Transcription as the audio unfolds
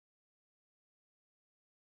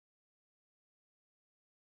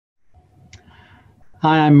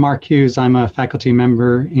Hi, I'm Mark Hughes. I'm a faculty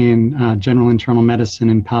member in general internal medicine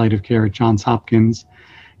and palliative care at Johns Hopkins,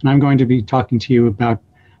 and I'm going to be talking to you about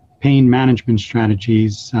pain management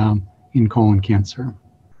strategies in colon cancer.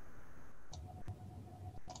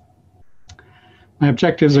 My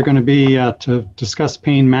objectives are going to be to discuss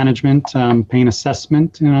pain management, pain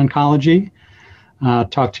assessment in oncology,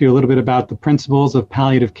 talk to you a little bit about the principles of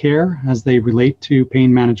palliative care as they relate to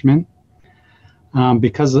pain management.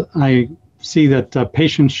 Because I see that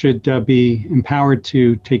patients should be empowered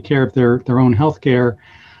to take care of their own health care,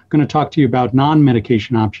 I'm going to talk to you about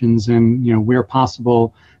non-medication options and, where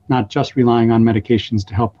possible, not just relying on medications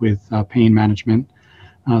to help with pain management.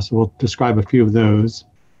 So we'll describe a few of those.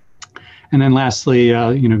 And then lastly,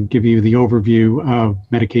 give you the overview of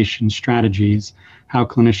medication strategies, how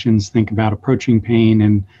clinicians think about approaching pain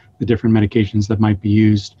and the different medications that might be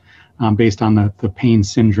used based on the pain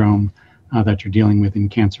syndrome that you're dealing with in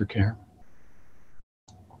cancer care.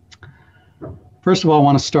 First of all, I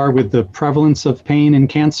want to start with the prevalence of pain in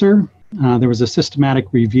cancer. There was a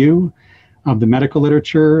systematic review of the medical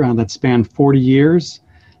literature that spanned 40 years.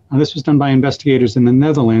 This was done by investigators in the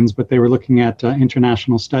Netherlands, but they were looking at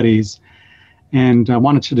international studies and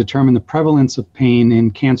wanted to determine the prevalence of pain in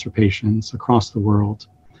cancer patients across the world.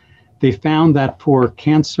 They found that for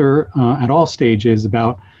cancer at all stages,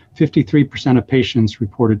 about 53% of patients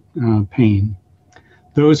reported pain.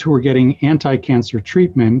 Those who were getting anti-cancer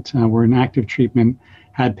treatment, were in active treatment,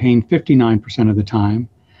 had pain 59% of the time.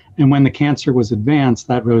 And when the cancer was advanced,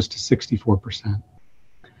 that rose to 64%.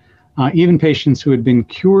 Even patients who had been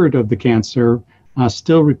cured of the cancer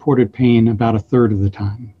still reported pain about a third of the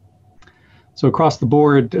time. So across the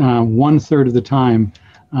board, 1/3 of the time,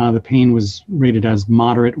 the pain was rated as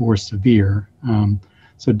moderate or severe.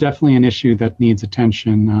 So definitely an issue that needs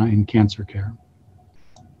attention in cancer care.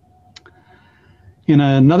 In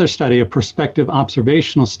another study, a prospective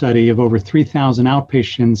observational study of over 3,000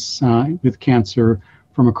 outpatients with cancer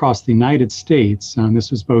from across the United States, this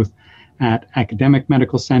was both at academic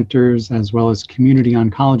medical centers as well as community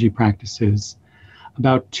oncology practices,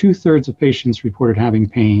 about 2/3 of patients reported having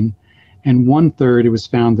pain, and 1/3 it was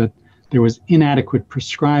found that there was inadequate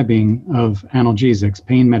prescribing of analgesics,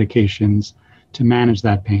 pain medications, to manage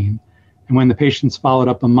that pain. And when the patients followed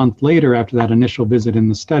up a month later after that initial visit in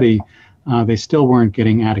the study, they still weren't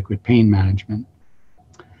getting adequate pain management.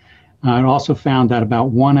 It also found that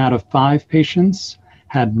about 1 out of 5 patients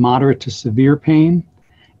had moderate to severe pain.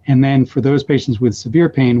 And then for those patients with severe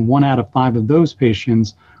pain, 1 out of 5 of those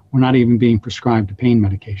patients were not even being prescribed a pain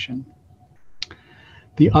medication.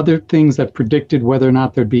 The other things that predicted whether or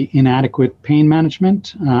not there'd be inadequate pain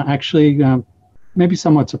management, actually maybe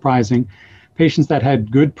somewhat surprising. Patients that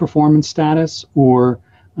had good performance status or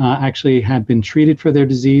actually had been treated for their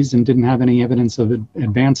disease and didn't have any evidence of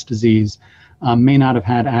advanced disease may not have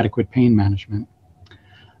had adequate pain management.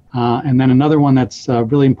 And then another one that's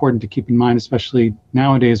really important to keep in mind, especially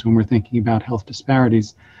nowadays when we're thinking about health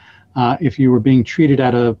disparities, if you were being treated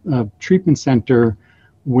at a treatment center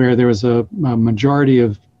where there was a majority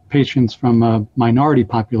of patients from a minority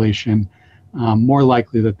population, more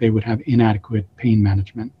likely that they would have inadequate pain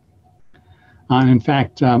management. And in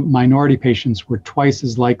fact, minority patients were twice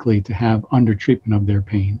as likely to have undertreatment of their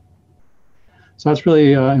pain. So that's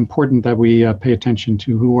really important that we pay attention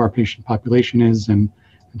to who our patient population is and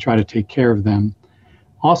try to take care of them.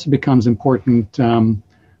 Also becomes important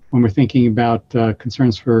when we're thinking about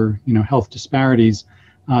concerns for health disparities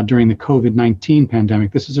during the COVID-19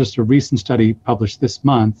 pandemic. This is just a recent study published this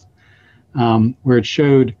month where it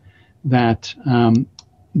showed that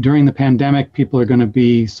during the pandemic, people are going to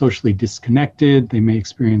be socially disconnected. They may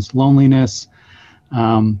experience loneliness.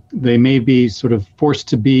 They may be sort of forced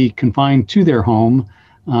to be confined to their home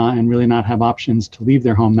and really not have options to leave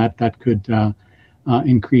their home. That could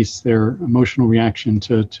increase their emotional reaction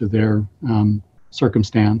to their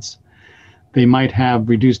circumstance. They might have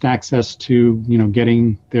reduced access to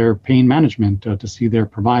getting their pain management to see their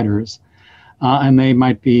providers. And they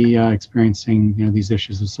might be experiencing these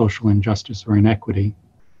issues of social injustice or inequity.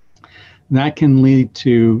 That can lead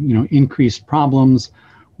to increased problems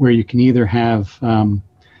where you can either have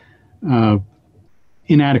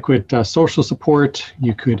inadequate social support,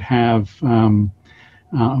 you could have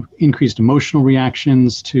increased emotional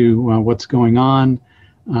reactions to what's going on,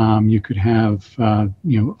 you could have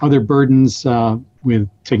other burdens with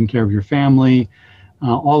taking care of your family.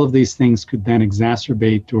 All of these things could then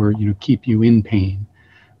exacerbate or keep you in pain.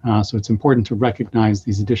 So it's important to recognize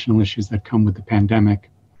these additional issues that come with the pandemic.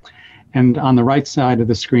 And on the right side of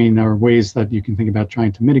the screen are ways that you can think about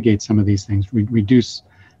trying to mitigate some of these things, reduce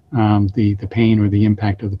the pain or the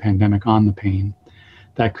impact of the pandemic on the pain.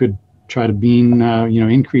 That could try to being,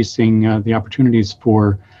 increasing the opportunities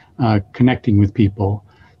for connecting with people.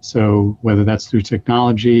 So whether that's through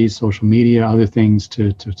technology, social media, other things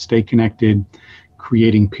to stay connected,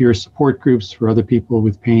 creating peer support groups for other people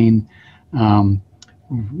with pain,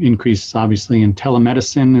 increase obviously in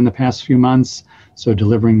telemedicine in the past few months, so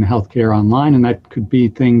delivering the healthcare online, and that could be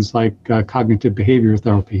things like cognitive behavioral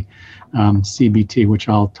therapy, CBT, which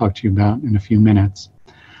I'll talk to you about in a few minutes.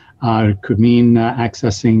 It could mean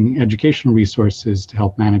accessing educational resources to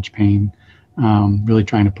help manage pain, really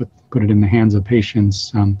trying to put it in the hands of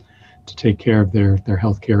patients to take care of their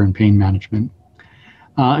healthcare and pain management.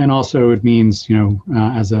 And also it means,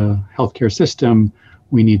 as a healthcare system,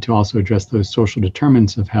 we need to also address those social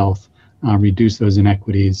determinants of health, reduce those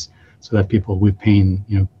inequities so that people with pain,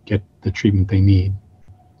 get the treatment they need.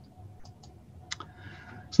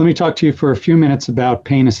 So let me talk to you for a few minutes about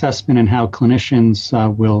pain assessment and how clinicians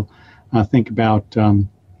will think about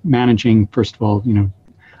managing, first of all,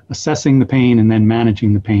 assessing the pain and then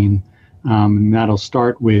managing the pain. And that'll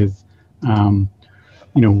start with,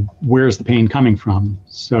 where's the pain coming from?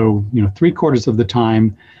 So, 3/4 of the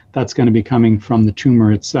time, that's going to be coming from the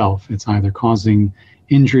tumor itself. It's either causing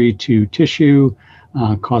injury to tissue,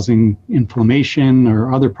 causing inflammation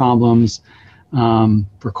or other problems.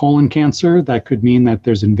 For colon cancer, that could mean that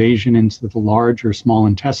there's invasion into the large or small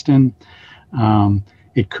intestine.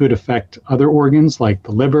 It could affect other organs like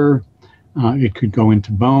the liver. It could go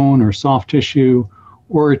into bone or soft tissue,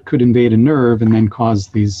 or it could invade a nerve and then cause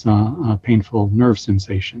these painful nerve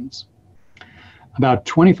sensations. About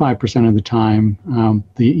 25% of the time,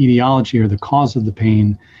 the etiology or the cause of the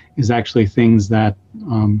pain is actually things that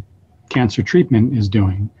cancer treatment is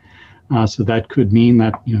doing. So that could mean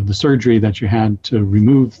that the surgery that you had to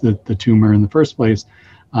remove the tumor in the first place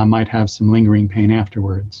might have some lingering pain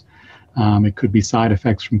afterwards. It could be side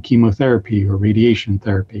effects from chemotherapy or radiation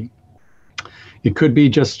therapy. It could be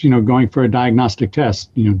just going for a diagnostic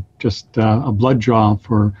test, just a blood draw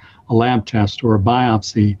for a lab test or a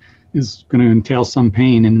biopsy is going to entail some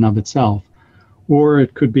pain in and of itself. Or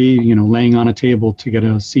it could be laying on a table to get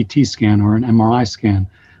a CT scan or an MRI scan.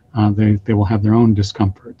 They will have their own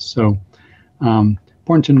discomfort. So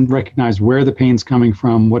important to recognize where the pain's coming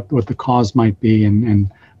from, what the cause might be, and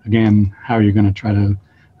again, how you're going to try to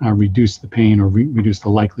reduce the pain or reduce the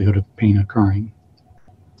likelihood of pain occurring.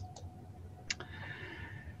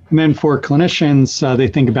 And then for clinicians, they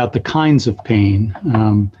think about the kinds of pain,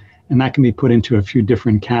 and that can be put into a few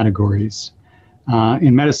different categories.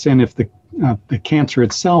 In medicine, if the cancer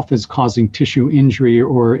itself is causing tissue injury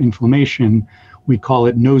or inflammation, we call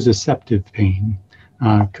it nociceptive pain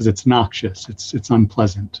because it's noxious, it's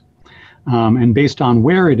unpleasant. And based on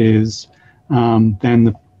where it is, then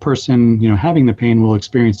the person having the pain will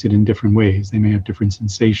experience it in different ways. They may have different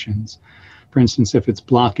sensations. For instance, if it's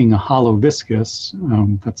blocking a hollow viscus,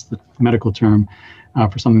 that's the medical term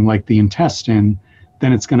for something like the intestine,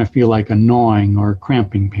 then it's going to feel like a gnawing or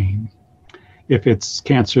cramping pain. If it's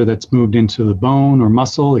cancer that's moved into the bone or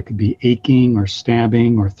muscle, it could be aching or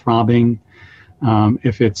stabbing or throbbing.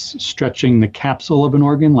 If it's stretching the capsule of an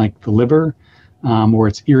organ like the liver, or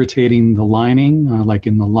it's irritating the lining like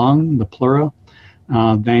in the lung, the pleura,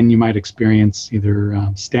 then you might experience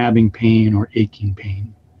either stabbing pain or aching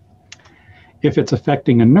pain. If it's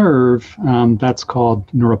affecting a nerve, that's called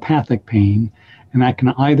neuropathic pain, and that can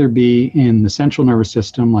either be in the central nervous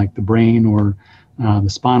system like the brain or the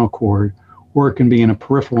spinal cord, or it can be in a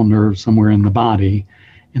peripheral nerve somewhere in the body,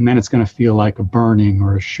 and then it's going to feel like a burning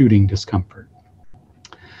or a shooting discomfort.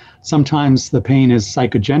 Sometimes the pain is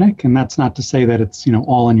psychogenic, and that's not to say that it's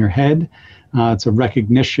all in your head. It's a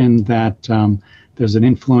recognition that there's an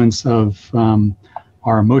influence of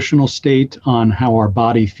our emotional state on how our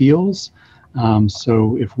body feels.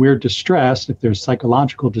 So if we're distressed, if there's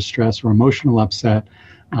psychological distress or emotional upset,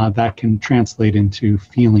 that can translate into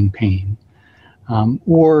feeling pain.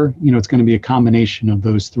 Or it's going to be a combination of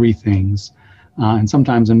those three things. And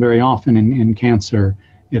sometimes, and very often in cancer,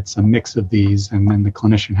 it's a mix of these, and then the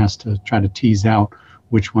clinician has to try to tease out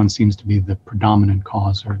which one seems to be the predominant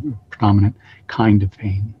cause or predominant kind of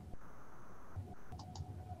pain.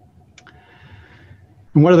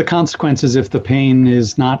 And what are the consequences if the pain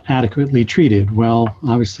is not adequately treated? Well,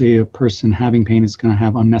 obviously a person having pain is going to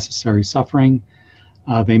have unnecessary suffering.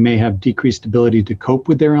 They may have decreased ability to cope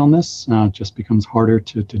with their illness. It just becomes harder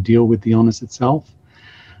to deal with the illness itself.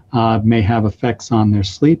 May have effects on their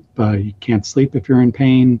sleep. You can't sleep if you're in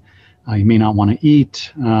pain. You may not want to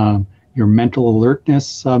eat. Your mental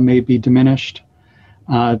alertness may be diminished.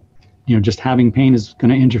 Just having pain is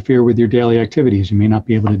going to interfere with your daily activities. You may not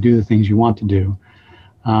be able to do the things you want to do.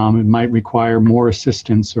 It might require more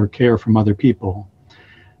assistance or care from other people.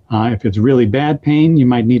 If it's really bad pain, you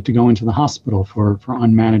might need to go into the hospital for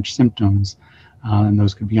unmanaged symptoms, and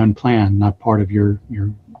those could be unplanned, not part of your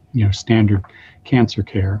standard cancer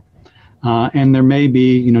care. And there may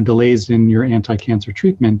be delays in your anti-cancer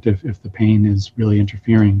treatment if the pain is really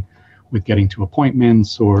interfering with getting to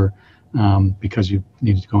appointments, or because you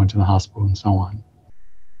needed to go into the hospital and so on.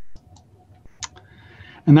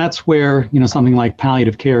 And that's where something like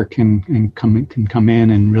palliative care can come in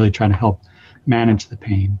and really try to help manage the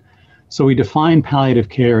pain. So we define palliative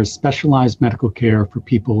care as specialized medical care for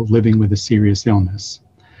people living with a serious illness.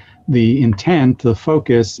 The intent, the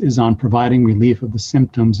focus, is on providing relief of the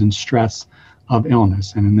symptoms and stress of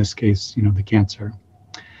illness, and in this case, the cancer.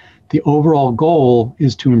 The overall goal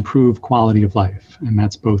is to improve quality of life, and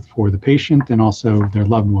that's both for the patient and also their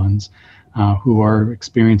loved ones who are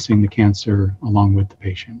experiencing the cancer along with the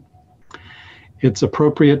patient. It's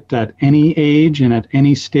appropriate at any age and at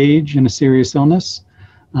any stage in a serious illness,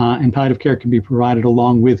 and palliative care can be provided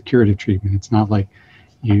along with curative treatment. It's not like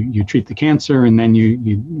you treat the cancer and then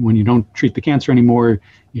when you don't treat the cancer anymore,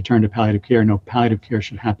 you turn to palliative care. No, palliative care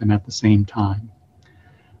should happen at the same time.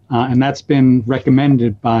 And that's been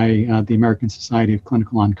recommended by the American Society of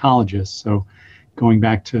Clinical Oncologists. So going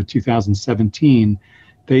back to 2017,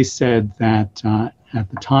 they said that at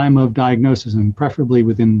the time of diagnosis, and preferably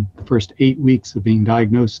within the first 8 weeks of being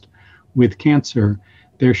diagnosed with cancer,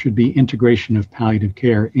 there should be integration of palliative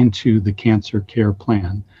care into the cancer care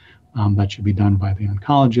plan. That should be done by the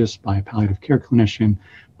oncologist, by a palliative care clinician,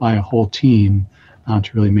 by a whole team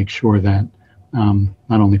to really make sure that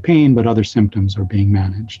not only pain, but other symptoms are being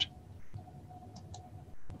managed.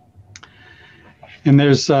 And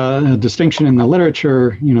there's a distinction in the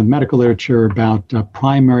literature, the medical literature, about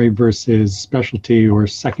primary versus specialty or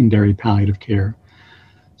secondary palliative care.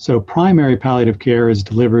 So primary palliative care is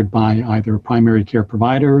delivered by either a primary care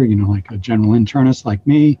provider, like a general internist like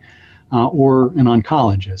me, or an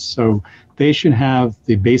oncologist. So they should have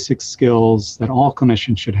the basic skills that all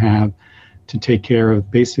clinicians should have to take care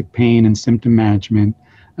of basic pain and symptom management,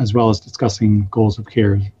 as well as discussing goals of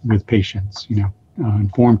care with patients,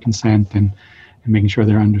 informed consent and making sure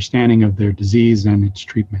they're understanding of their disease and its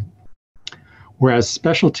treatment. Whereas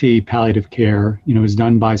specialty palliative care, is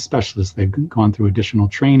done by specialists. They've gone through additional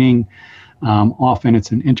training. Often it's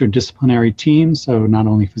an interdisciplinary team, so not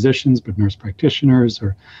only physicians, but nurse practitioners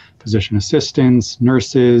or physician assistants,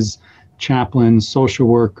 nurses, chaplains, social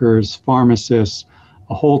workers, pharmacists,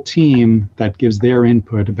 a whole team that gives their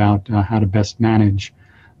input about how to best manage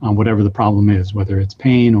whatever the problem is, whether it's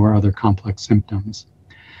pain or other complex symptoms.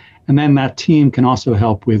 And then that team can also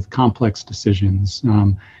help with complex decisions.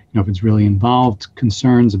 If it's really involved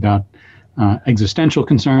concerns about existential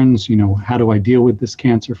concerns, how do I deal with this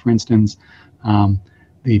cancer, for instance,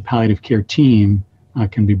 the palliative care team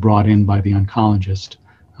can be brought in by the oncologist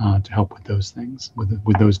to help with those things,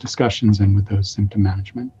 with those discussions and with those symptom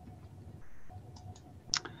management.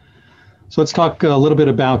 So let's talk a little bit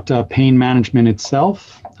about pain management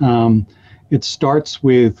itself. It starts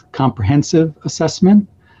with comprehensive assessment.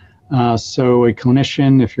 So a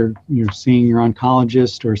clinician, if you're seeing your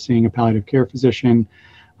oncologist or seeing a palliative care physician,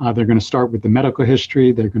 they're going to start with the medical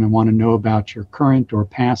history. They're going to want to know about your current or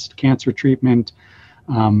past cancer treatment,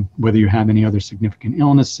 whether you have any other significant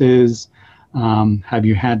illnesses, have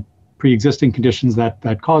you had pre-existing conditions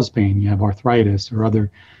that cause pain? You have arthritis or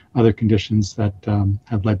other conditions that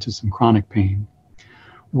have led to some chronic pain.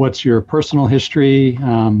 What's your personal history?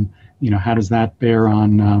 How does that bear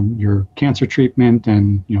on your cancer treatment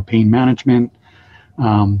and pain management?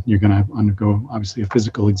 You're going to undergo obviously a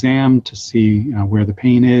physical exam to see where the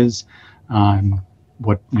pain is,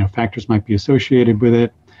 what factors might be associated with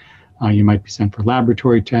it. You might be sent for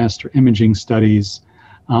laboratory tests or imaging studies.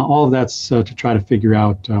 All of that's to try to figure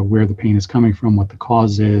out where the pain is coming from, what the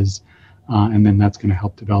cause is, and then that's going to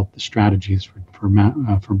help develop the strategies for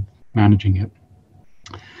managing it.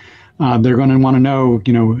 They're going to want to know,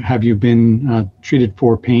 have you been treated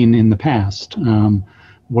for pain in the past?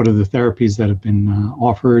 What are the therapies that have been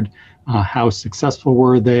offered? How successful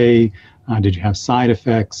were they? Did you have side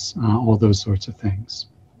effects? All those sorts of things.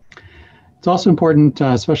 It's also important,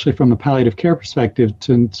 especially from a palliative care perspective,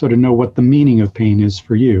 to sort of know what the meaning of pain is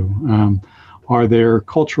for you. Are there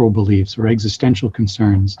cultural beliefs or existential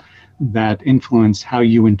concerns that influence how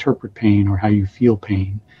you interpret pain or how you feel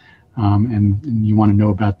pain? And you want to know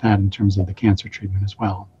about that in terms of the cancer treatment as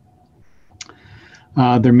well.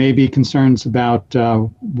 There may be concerns about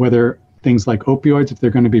whether things like opioids, if they're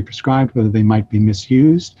going to be prescribed, whether they might be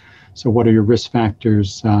misused. So what are your risk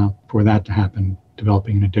factors for that to happen,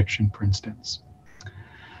 developing an addiction, for instance?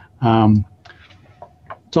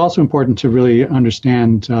 It's also important to really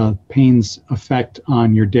understand pain's effect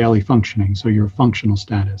on your daily functioning, so your functional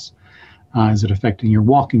status. Is it affecting your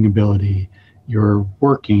walking ability, your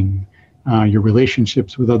working, your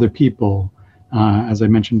relationships with other people? As I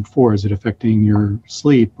mentioned before, is it affecting your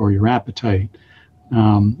sleep or your appetite?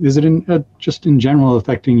 Is it just in general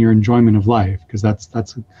affecting your enjoyment of life? Because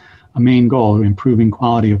that's a main goal, improving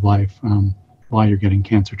quality of life while you're getting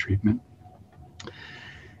cancer treatment.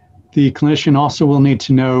 The clinician also will need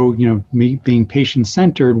to know, being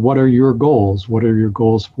patient-centered, what are your goals? What are your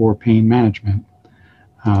goals for pain management?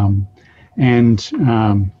 That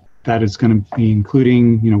is going to be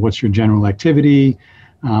including, what's your general activity,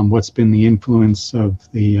 what's been the influence of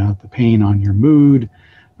the pain on your mood,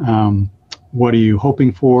 what are you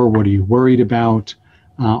hoping for, what are you worried about?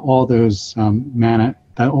 All those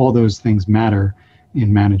things matter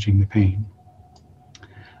in managing the pain.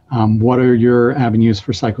 What are your avenues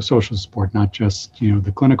for psychosocial support? Not just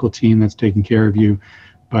the clinical team that's taking care of you,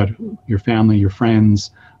 but your family, your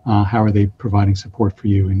friends. How are they providing support for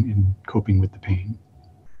you in coping with the pain?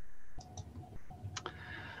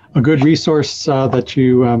 A good resource that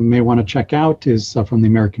you may want to check out is from the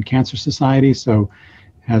American Cancer Society. So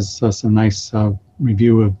it has some nice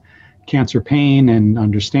review of cancer pain and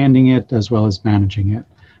understanding it as well as managing it.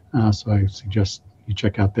 So I suggest you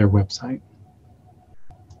check out their website.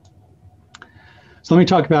 So let me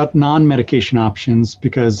talk about non-medication options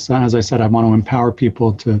because, as I said, I want to empower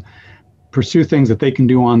people to pursue things that they can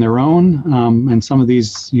do on their own. And some of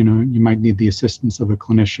these, you might need the assistance of a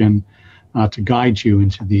clinician to guide you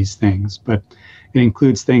into these things. But it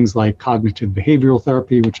includes things like cognitive behavioral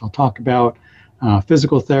therapy, which I'll talk about,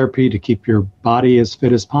 physical therapy to keep your body as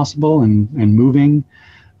fit as possible and moving.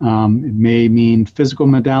 It may mean physical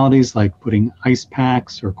modalities like putting ice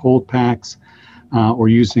packs or cold packs, or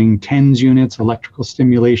using TENS units, electrical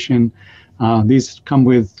stimulation. These come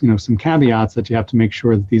with some caveats that you have to make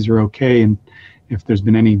sure that these are okay, and if there's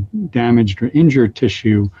been any damaged or injured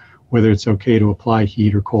tissue, whether it's okay to apply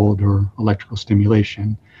heat or cold or electrical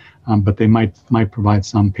stimulation, but they might provide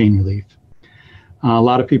some pain relief. A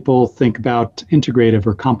lot of people think about integrative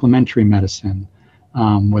or complementary medicine,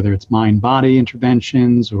 whether it's mind-body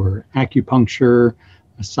interventions or acupuncture,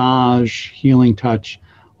 massage, healing touch.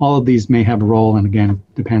 All of these may have a role, and again,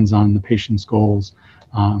 it depends on the patient's goals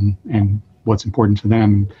and what's important to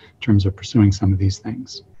them in terms of pursuing some of these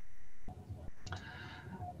things.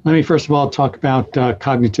 Let me first of all talk about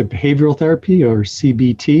cognitive behavioral therapy, or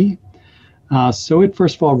CBT. So it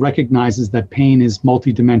first of all recognizes that pain is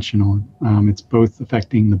multidimensional. It's both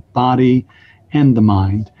affecting the body and the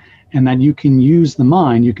mind, and that you can use the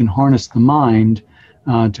mind, you can harness the mind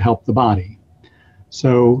to help the body.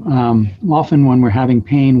 So often when we're having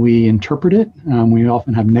pain, we interpret it. We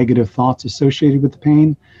often have negative thoughts associated with the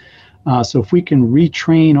pain. So if we can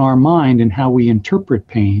retrain our mind in how we interpret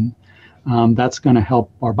pain, that's going to help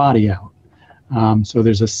our body out. So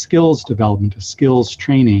there's a skills development, a skills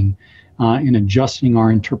training in adjusting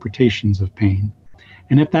our interpretations of pain.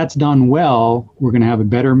 And if that's done well, we're going to have a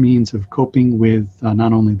better means of coping with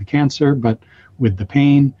not only the cancer, but with the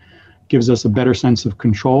pain. Gives us a better sense of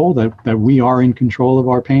control, that we are in control of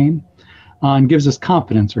our pain, and gives us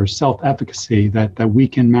confidence or self-efficacy that we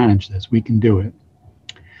can manage this, we can do it.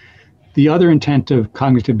 The other intent of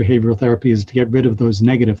cognitive behavioral therapy is to get rid of those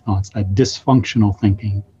negative thoughts, that dysfunctional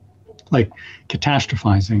thinking, like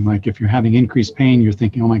catastrophizing. Like if you're having increased pain, you're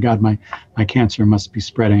thinking, oh my God, my cancer must be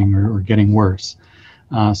spreading or getting worse.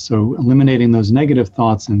 So eliminating those negative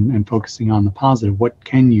thoughts and focusing on the positive, what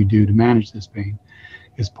can you do to manage this pain,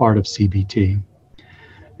 is part of CBT.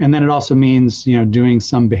 And then it also means, doing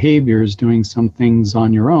some behaviors, doing some things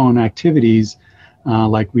on your own, activities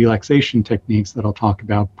like relaxation techniques that I'll talk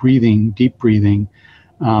about, breathing, deep breathing,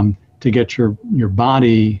 to get your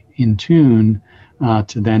body in tune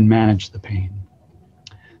to then manage the pain.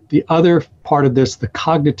 The other part of this, the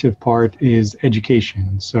cognitive part, is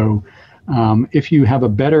education. So if you have a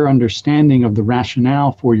better understanding of the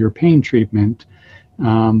rationale for your pain treatment,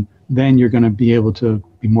 then you're going to be able to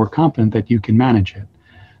be more confident that you can manage it.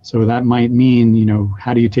 So that might mean,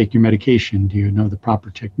 how do you take your medication? Do you know the proper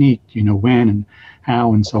technique? Do you know when and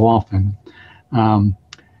how and so often?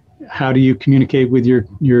 How do you communicate with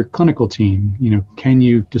your clinical team? Can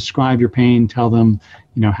you describe your pain, tell them,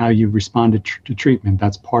 how you've responded to treatment?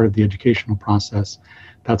 That's part of the educational process.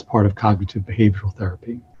 That's part of cognitive behavioral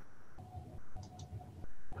therapy.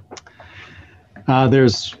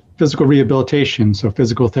 There's physical rehabilitation, so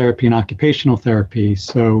physical therapy and occupational therapy.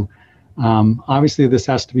 So obviously this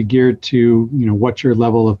has to be geared to what your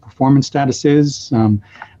level of performance status is.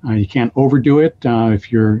 You can't overdo it.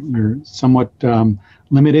 If you're somewhat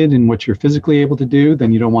limited in what you're physically able to do,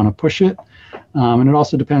 then you don't want to push it. And it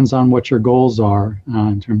also depends on what your goals are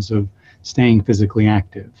in terms of staying physically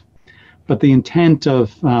active. But the intent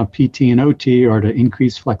of PT and OT are to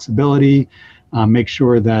increase flexibility, make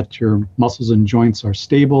sure that your muscles and joints are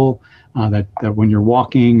stable, that when you're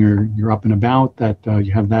walking or you're up and about, that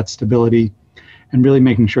you have that stability, and really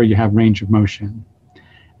making sure you have range of motion.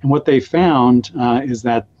 And what they found is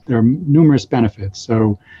that there are numerous benefits.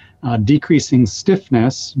 So decreasing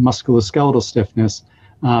stiffness, musculoskeletal stiffness,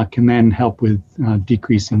 can then help with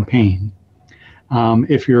decreasing pain.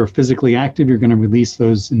 If you're physically active, you're going to release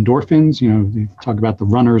those endorphins. You know, they talk about the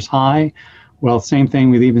runner's high. Well, same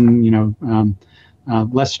thing with even,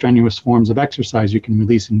 less strenuous forms of exercise. You can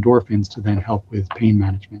release endorphins to then help with pain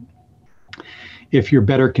management. If you're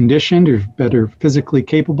better conditioned, or better physically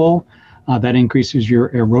capable, that increases your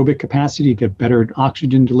aerobic capacity. You get better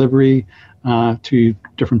oxygen delivery to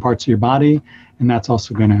different parts of your body, and that's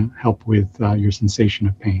also going to help with your sensation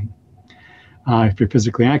of pain. If you're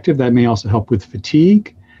physically active, that may also help with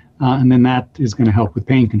fatigue, and then that is going to help with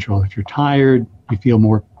pain control. If you're tired, you feel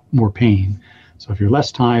more pain. So if you're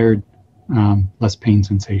less tired, less pain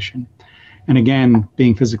sensation. And again,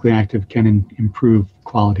 being physically active can improve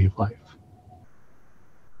quality of life.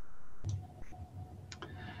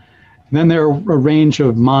 Then there are a range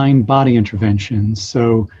of mind-body interventions.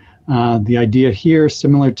 So the idea here,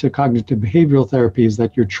 similar to cognitive behavioral therapy, is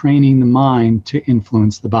that you're training the mind to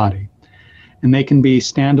influence the body. And they can be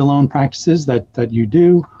standalone practices that you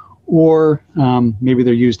do, or maybe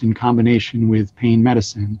they're used in combination with pain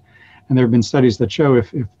medicine. And there have been studies that show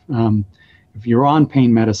if you're on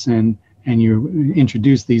pain medicine and you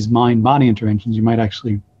introduce these mind-body interventions, you might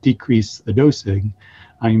actually decrease the dosing.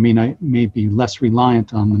 You may be less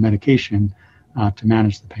reliant on the medication to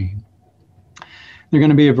manage the pain. There are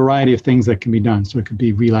going to be a variety of things that can be done. So it could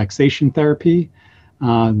be relaxation therapy.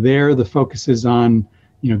 There, the focus is on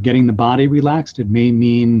getting the body relaxed. It may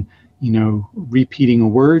mean repeating a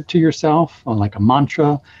word to yourself, like a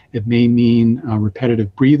mantra. It may mean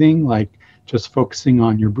repetitive breathing, like just focusing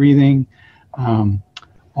on your breathing.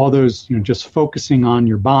 All those, just focusing on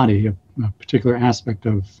your body, a particular aspect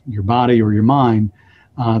of your body or your mind,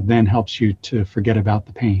 then helps you to forget about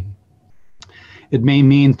the pain. It may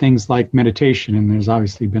mean things like meditation, and there's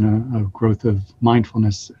obviously been a growth of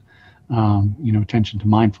mindfulness, attention to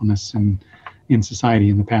mindfulness in society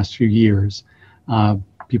in the past few years.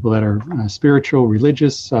 People that are spiritual,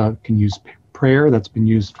 religious, can use prayer. That's been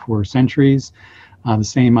used for centuries. The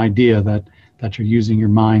same idea that you're using your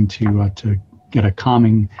mind to get a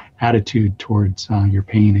calming attitude towards your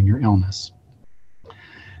pain and your illness.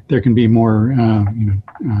 There can be more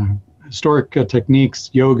historic techniques,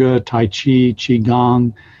 yoga, tai chi,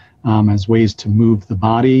 qigong, as ways to move the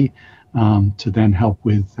body to then help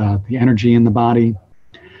with the energy in the body.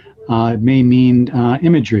 It may mean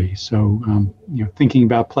imagery, so thinking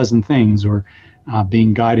about pleasant things, or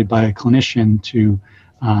being guided by a clinician to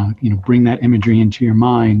bring that imagery into your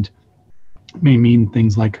mind. It may mean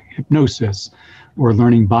things like hypnosis, or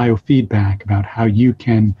learning biofeedback about how you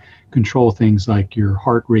can control things like your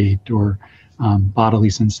heart rate or bodily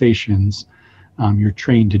sensations. You're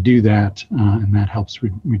trained to do that, and that helps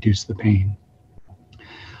reduce the pain.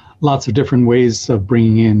 Lots of different ways of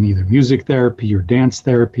bringing in either music therapy or dance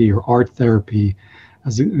therapy or art therapy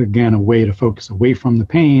as, again, a way to focus away from the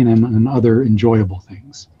pain and other enjoyable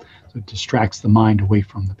things. So it distracts the mind away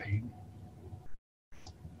from the pain.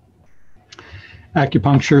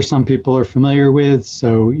 Acupuncture, some people are familiar with,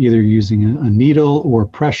 so either using a needle or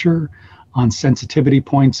pressure on sensitivity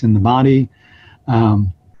points in the body.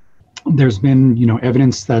 There's been,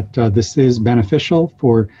 evidence that this is beneficial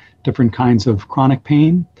for different kinds of chronic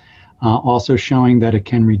pain, also showing that it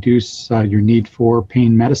can reduce your need for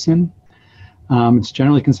pain medicine. It's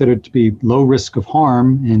generally considered to be low risk of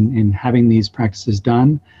harm in having these practices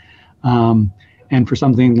done. And for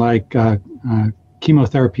something like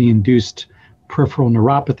chemotherapy-induced peripheral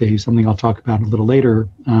neuropathy, something I'll talk about a little later,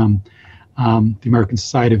 the American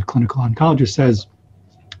Society of Clinical Oncology says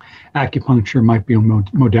acupuncture might be a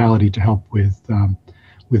modality to help with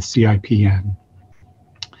CIPN.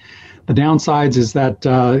 The downsides is that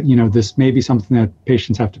this may be something that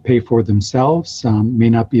patients have to pay for themselves, may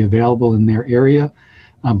not be available in their area,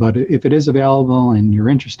 but if it is available and you're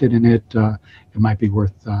interested in it, it might be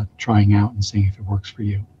worth trying out and seeing if it works for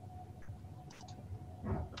you.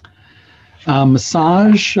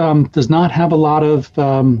 Massage does not have a lot of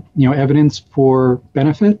evidence for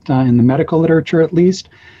benefit in the medical literature, at least,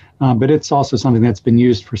 but it's also something that's been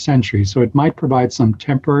used for centuries. So it might provide some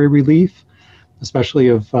temporary relief, especially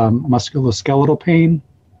of musculoskeletal pain.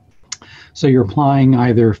 So you're applying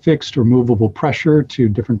either fixed or movable pressure to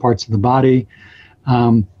different parts of the body,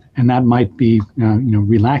 and that might be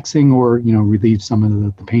relaxing or relieve some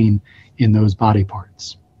of the pain in those body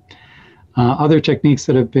parts. Other techniques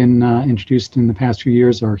that have been introduced in the past few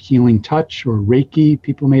years are healing touch or Reiki.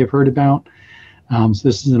 People may have heard about. So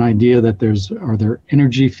this is an idea that are there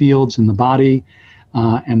energy fields in the body,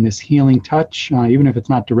 and this healing touch, even if it's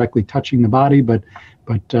not directly touching the body, but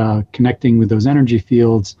connecting with those energy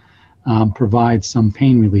fields provides some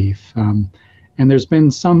pain relief. And there's been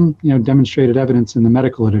some demonstrated evidence in the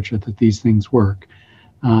medical literature that these things work.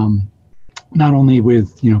 Not only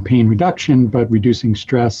with pain reduction, but reducing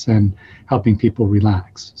stress and helping people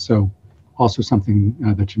relax. So also something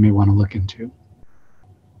that you may want to look into.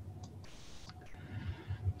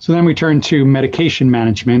 So then we turn to medication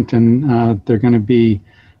management, and there are going to be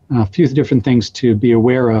a few different things to be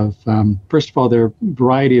aware of. First of all, there are a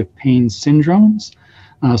variety of pain syndromes.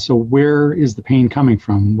 So where is the pain coming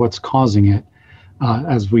from? What's causing it?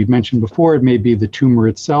 As we've mentioned before, it may be the tumor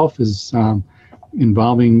itself is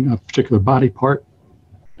involving a particular body part,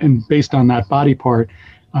 and based on that body part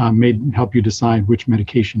may help you decide which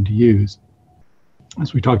medication to use.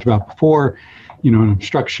 As we talked about before, an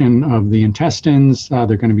obstruction of the intestines, there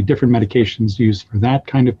are going to be different medications used for that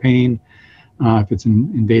kind of pain. If it's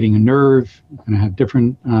invading a nerve, you're going to have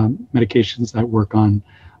different medications that work on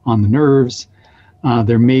the nerves.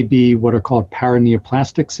 There may be what are called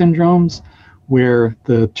paraneoplastic syndromes, where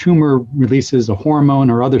the tumor releases a hormone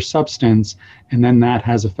or other substance, and then that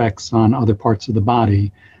has effects on other parts of the body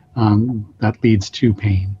that leads to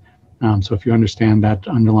pain. So if you understand that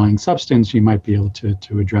underlying substance, you might be able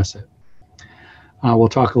to address it. We'll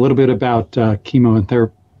talk a little bit about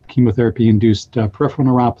chemotherapy-induced peripheral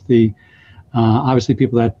neuropathy. Obviously,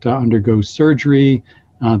 people that undergo surgery,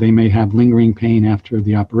 they may have lingering pain after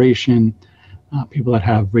the operation. People that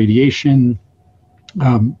have radiation,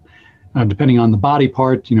 depending on the body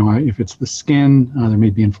part, if it's the skin, there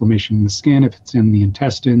may be inflammation in the skin. If it's in the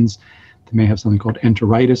intestines, they may have something called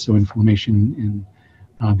enteritis, so inflammation in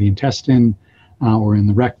the intestine or in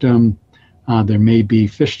the rectum. There may be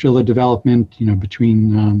fistula development,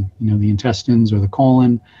 between the intestines or the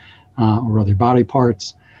colon or other body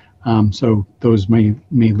parts. So those may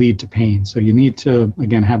lead to pain. So you need to,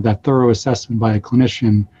 again, have that thorough assessment by a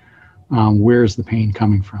clinician. Where's the pain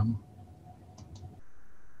coming from?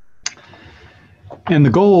 And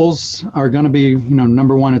the goals are going to be,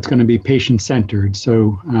 number one, it's going to be patient-centered.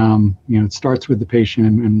 So, it starts with the patient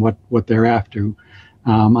and what they're after.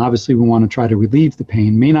 Obviously, we want to try to relieve the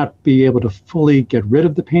pain. May not be able to fully get rid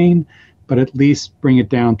of the pain, but at least bring it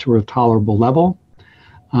down to a tolerable level.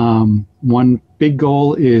 One big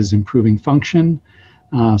goal is improving function.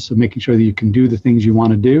 So making sure that you can do the things you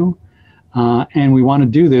want to do. And we want to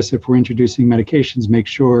do this if we're introducing medications, make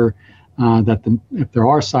sure that if there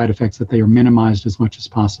are side effects, that they are minimized as much as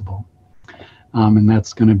possible. And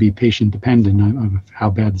that's going to be patient dependent of how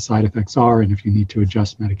bad the side effects are and if you need to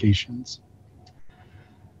adjust medications.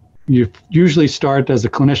 You usually start, as a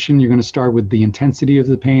clinician, you're going to start with the intensity of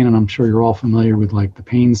the pain, and I'm sure you're all familiar with like the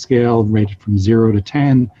pain scale rated from 0 to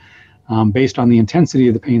 10. Based on the intensity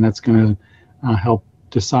of the pain, that's going to help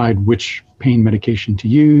decide which pain medication to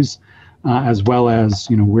use, as well as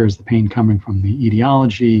where's the pain coming from. The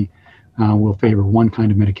etiology will favor one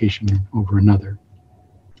kind of medication over another.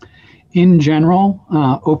 In general,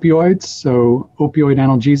 opioids, so opioid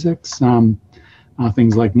analgesics,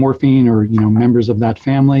 things like morphine or members of that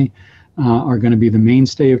family are going to be the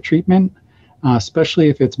mainstay of treatment, especially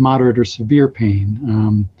if it's moderate or severe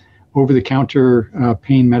pain. Over-the-counter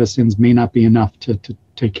pain medicines may not be enough to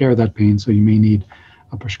take care of that pain, so you may need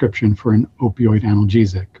a prescription for an opioid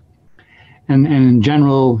analgesic. And in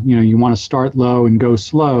general, you want to start low and go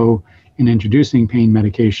slow in introducing pain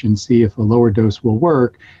medication, see if a lower dose will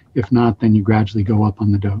work. If not, then you gradually go up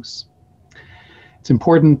on the dose. It's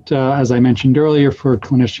important, as I mentioned earlier, for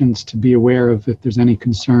clinicians to be aware of if there's any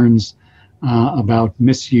concerns about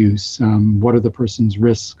misuse. What are the person's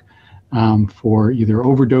risks for either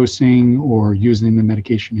overdosing or using the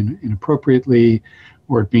medication inappropriately,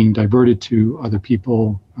 or being diverted to other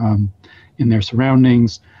people in their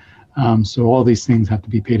surroundings. So all these things have to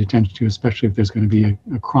be paid attention to, especially if there's going to be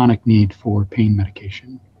a chronic need for pain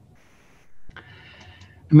medication.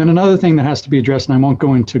 And then another thing that has to be addressed, and I won't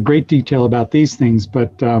go into great detail about these things,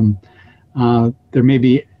 but there may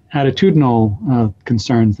be attitudinal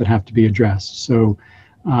concerns that have to be addressed. So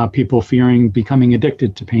people fearing becoming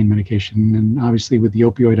addicted to pain medication, and obviously with the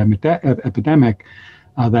opioid epidemic,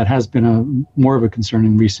 that has been more of a concern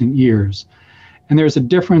in recent years. And there's a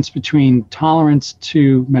difference between tolerance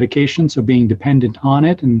to medication, so being dependent on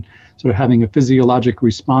it and sort of having a physiologic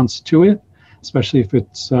response to it, especially if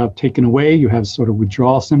it's taken away, you have sort of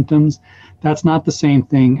withdrawal symptoms. That's not the same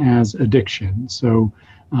thing as addiction. So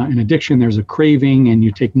in addiction, there's a craving and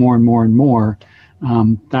you take more and more and more.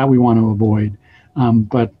 That we want to avoid.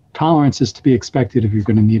 But tolerance is to be expected if you're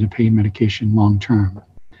going to need a pain medication long term.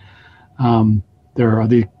 There are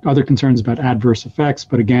the other concerns about adverse effects,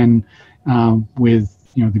 but again, with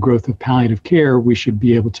the growth of palliative care, we should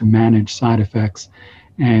be able to manage side effects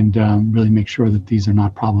and really make sure that these are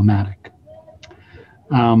not problematic.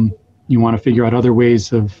 You want to figure out other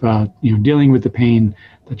ways of dealing with the pain,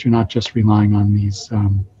 that you're not just relying on these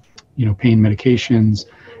pain medications,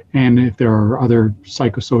 and if there are other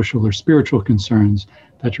psychosocial or spiritual concerns,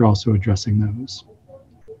 that you're also addressing those.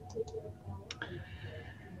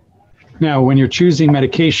 Now, when you're choosing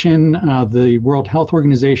medication, the World Health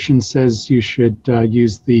Organization says you should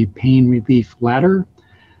use the pain relief ladder,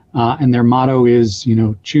 and their motto is,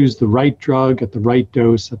 choose the right drug at the right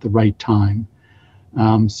dose at the right time.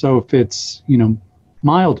 So if it's,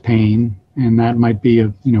 mild pain, and that might be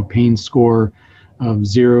a, pain score of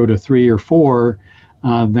 0 to 3 or 4,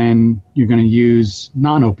 then you're going to use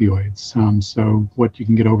non-opioids. So what you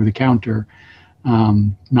can get over the counter,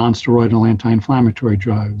 non-steroidal anti-inflammatory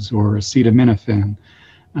drugs or acetaminophen,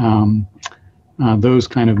 those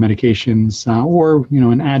kind of medications, or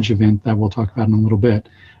an adjuvant that we'll talk about in a little bit,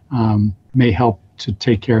 may help to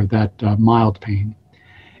take care of that mild pain.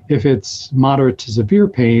 If it's moderate to severe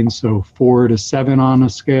pain, so 4 to 7 on a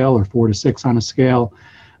scale or 4 to 6 on a scale,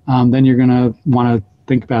 then you're going to want to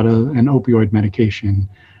think about an opioid medication,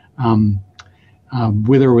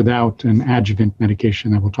 with or without an adjuvant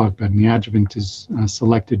medication that we'll talk about. And the adjuvant is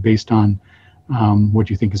selected based on what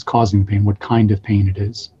you think is causing pain, what kind of pain it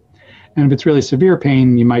is. And if it's really severe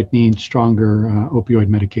pain, you might need stronger opioid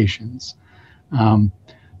medications.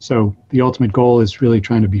 So the ultimate goal is really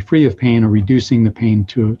trying to be free of pain or reducing the pain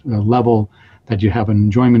to a level that you have an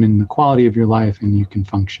enjoyment in the quality of your life and you can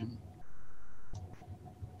function.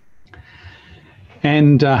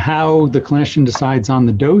 And how the clinician decides on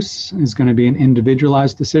the dose is going to be an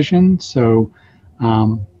individualized decision. So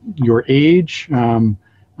your age, so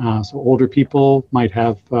older people might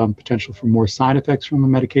have potential for more side effects from the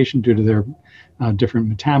medication due to their different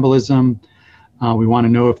metabolism. We want to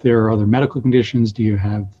know if there are other medical conditions. Do you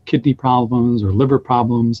have kidney problems or liver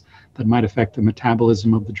problems that might affect the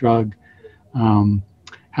metabolism of the drug?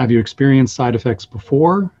 Have you experienced side effects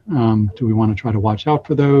before? Do we want to try to watch out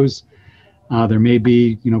for those? There may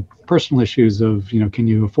be, personal issues of, can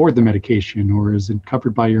you afford the medication, or is it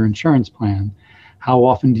covered by your insurance plan? How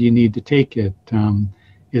often do you need to take it?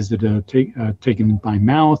 Is it taken by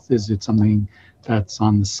mouth? Is it something that's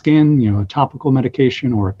on the skin, a topical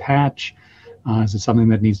medication or a patch? Is it something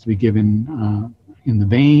that needs to be given in the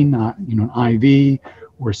vein, an IV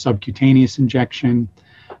or subcutaneous injection?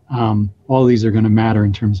 All of these are going to matter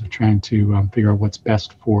in terms of trying to figure out what's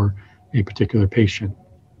best for a particular patient.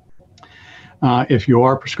 If you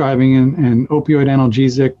are prescribing an opioid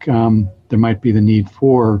analgesic, there might be the need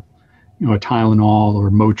for, a Tylenol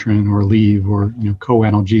or Motrin or Aleve or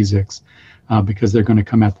co-analgesics, because they're going to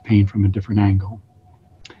come at the pain from a different angle.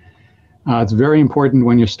 It's very important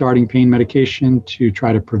when you're starting pain medication to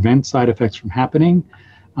try to prevent side effects from happening.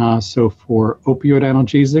 So for opioid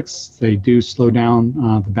analgesics, they do slow down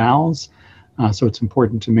the bowels. So it's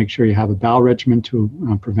important to make sure you have a bowel regimen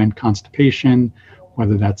to prevent constipation,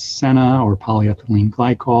 whether that's Senna or polyethylene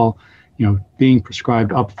glycol, being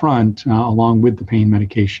prescribed up front along with the pain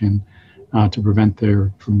medication to prevent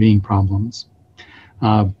there from being problems.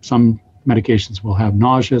 Some medications will have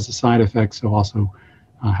nausea as a side effect, so also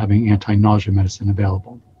having anti-nausea medicine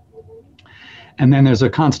available. And then there's a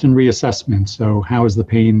constant reassessment. So how is the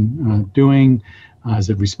pain doing? Is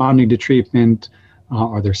it responding to treatment?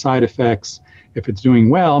 Are there side effects? If it's doing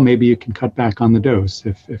well, maybe you can cut back on the dose.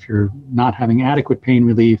 If you're not having adequate pain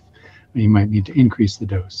relief, you might need to increase the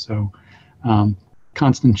dose. So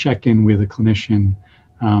constant check-in with a clinician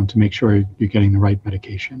to make sure you're getting the right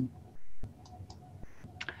medication.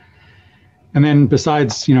 And then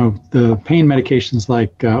besides, the pain medications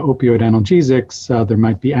like opioid analgesics, there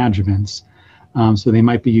might be adjuvants. So they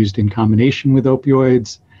might be used in combination with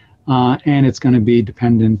opioids, and it's going to be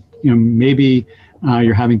dependent, maybe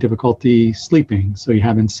you're having difficulty sleeping, so you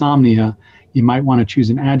have insomnia. You might want to choose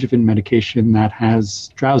an adjuvant medication that has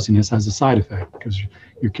drowsiness as a side effect, because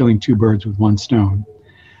you're killing 2 birds with 1 stone.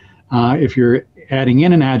 If you're adding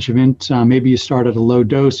in an adjuvant, maybe you start at a low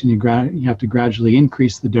dose and you have to gradually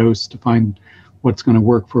increase the dose to find what's going to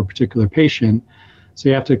work for a particular patient. So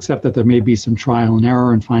you have to accept that there may be some trial and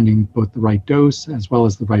error in finding both the right dose as well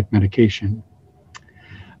as the right medication.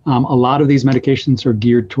 A lot of these medications are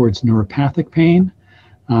geared towards neuropathic pain.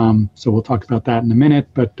 So we'll talk about that in a minute,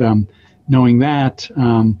 but knowing that,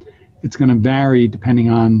 it's going to vary depending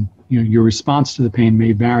on, your response to the pain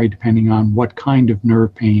may vary depending on what kind of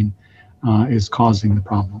nerve pain is causing the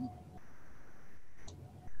problem.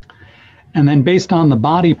 And then based on the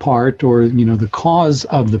body part or, the cause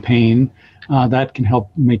of the pain, that can help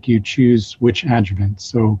make you choose which adjuvant.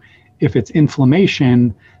 So if it's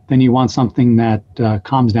inflammation, then you want something that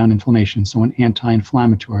calms down inflammation. So an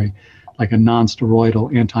anti-inflammatory, like a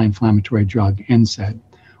non-steroidal anti-inflammatory drug, NSAID,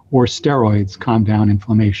 or steroids calm down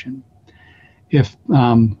inflammation. If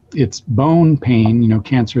it's bone pain,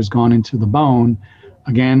 cancer has gone into the bone,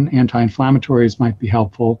 again, anti-inflammatories might be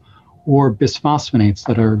helpful, or bisphosphonates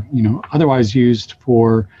that are, otherwise used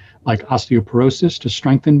for like osteoporosis to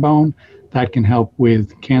strengthen bone, that can help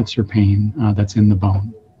with cancer pain that's in the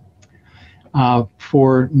bone.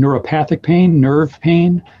 For neuropathic pain, nerve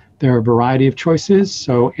pain, there are a variety of choices.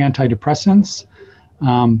 So antidepressants,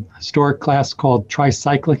 historic class called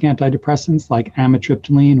tricyclic antidepressants like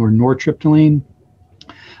amitriptyline or nortriptyline,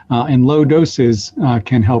 in low doses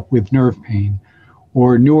can help with nerve pain.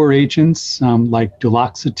 Or newer agents like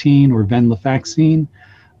duloxetine or venlafaxine.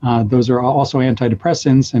 Those are also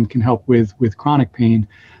antidepressants and can help with chronic pain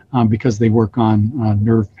because they work on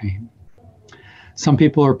nerve pain. Some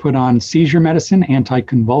people are put on seizure medicine,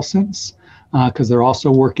 anticonvulsants, because they're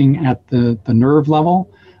also working at the nerve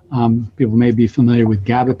level. People may be familiar with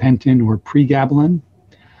gabapentin or pregabalin.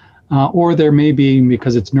 Or there may be,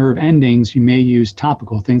 because it's nerve endings, you may use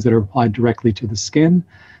topical things that are applied directly to the skin,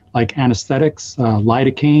 like anesthetics,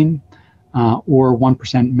 lidocaine, or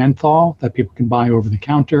 1% menthol that people can buy over the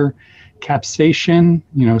counter. Capsaicin,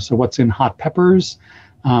 so what's in hot peppers.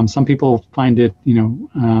 Some people find it,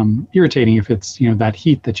 irritating if it's, that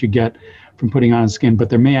heat that you get from putting on the skin, but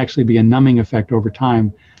there may actually be a numbing effect over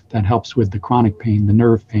time that helps with the chronic pain, the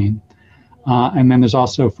nerve pain. And then there's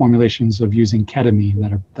also formulations of using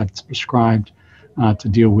ketamine that's prescribed to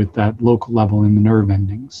deal with that local level in the nerve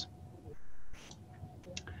endings.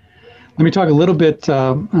 Let me talk a little bit,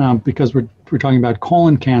 because we're talking about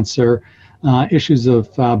colon cancer, issues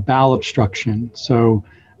of bowel obstruction. So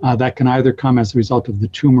that can either come as a result of the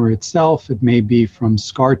tumor itself. It may be from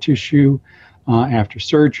scar tissue after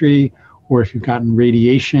surgery, or if you've gotten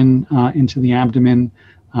radiation into the abdomen,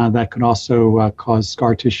 that could also cause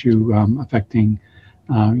scar tissue affecting,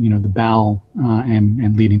 the bowel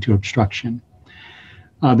and leading to obstruction.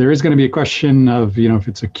 There is going to be a question of, if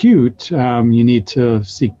it's acute, you need to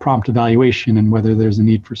seek prompt evaluation and whether there's a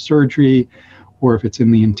need for surgery, or if it's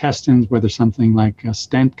in the intestines, whether something like a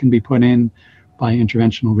stent can be put in by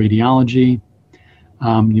interventional radiology.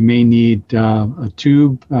 You may need a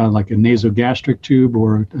tube, like a nasogastric tube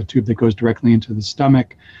or a tube that goes directly into the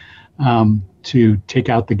stomach to take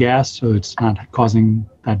out the gas so it's not causing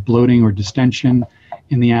that bloating or distension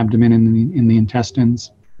in the abdomen and in the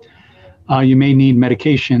intestines. You may need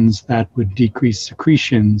medications that would decrease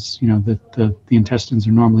secretions, that the intestines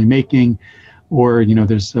are normally making, or,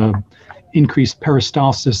 there's increased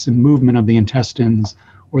peristalsis and movement of the intestines,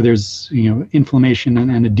 or there's, inflammation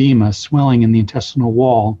and edema, swelling in the intestinal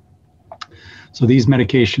wall. So these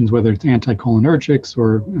medications, whether it's anticholinergics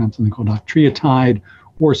or something called octreotide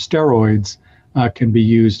or steroids, can be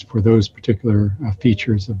used for those particular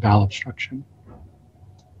features of bowel obstruction.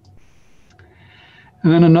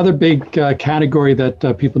 And then another big category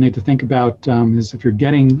that people need to think about is if you're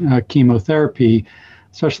getting chemotherapy,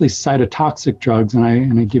 especially cytotoxic drugs, and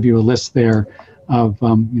I give you a list there of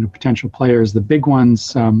potential players. The big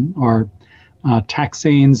ones are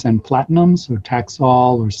taxanes and platinums, so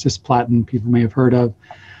Taxol or cisplatin, people may have heard of.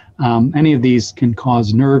 Any of these can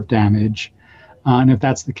cause nerve damage, and if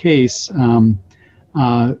that's the case,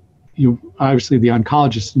 obviously the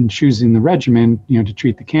oncologist in choosing the regimen, to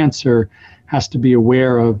treat the cancer, has to be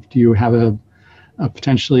aware of, do you have a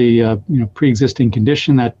potentially pre-existing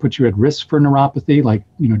condition that puts you at risk for neuropathy, like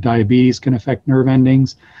diabetes can affect nerve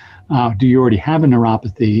endings. Do you already have a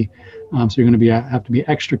neuropathy? So you're going to have to be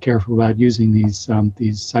extra careful about using these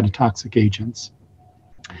cytotoxic agents.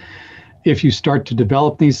 If you start to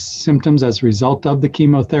develop these symptoms as a result of the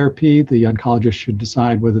chemotherapy, the oncologist should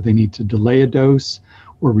decide whether they need to delay a dose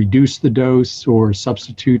or reduce the dose or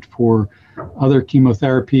substitute for other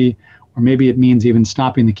chemotherapy, or maybe it means even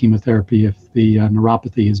stopping the chemotherapy if the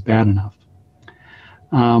neuropathy is bad enough.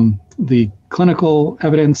 The clinical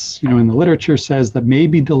evidence, in the literature says that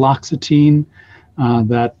maybe duloxetine,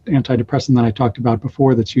 that antidepressant that I talked about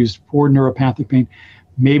before that's used for neuropathic pain,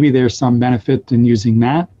 maybe there's some benefit in using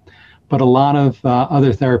that. but a lot of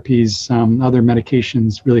other therapies, other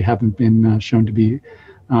medications really haven't been shown to be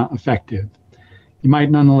effective. You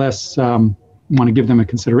might nonetheless want to give them a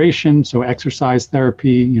consideration. So exercise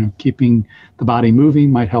therapy, keeping the body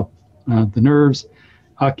moving might help the nerves.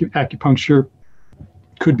 Acupuncture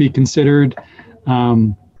could be considered.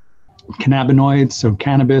 Cannabinoids, so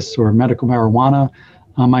cannabis or medical marijuana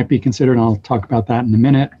might be considered, and I'll talk about that in a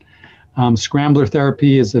minute. Scrambler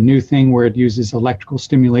therapy is a new thing where it uses electrical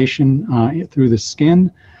stimulation through the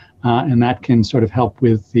skin, and that can sort of help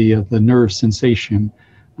with the nerve sensation,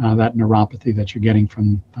 that neuropathy that you're getting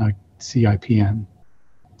from CIPN.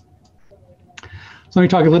 So let me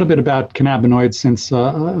talk a little bit about cannabinoids, since a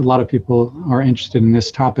lot of people are interested in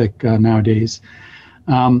this topic nowadays.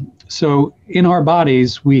 So in our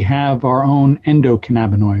bodies, we have our own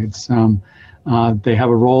endocannabinoids. They have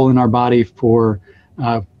a role in our body for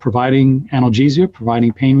providing analgesia,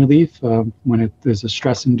 providing pain relief when there's a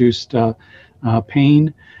stress-induced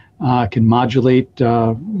pain, can modulate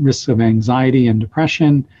risks of anxiety and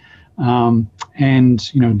depression, and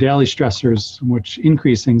daily stressors which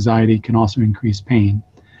increase anxiety can also increase pain.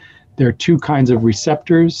 There are two kinds of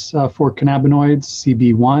receptors for cannabinoids: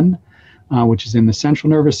 CB1, which is in the central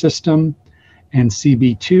nervous system, and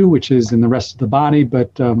CB2, which is in the rest of the body,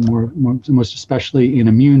 but most especially in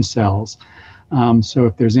immune cells. So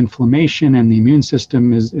if there's inflammation and the immune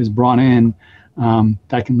system is brought in,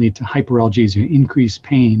 that can lead to hyperalgesia, increased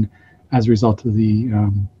pain as a result of the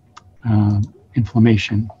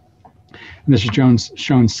inflammation. And this is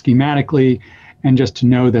shown schematically, and just to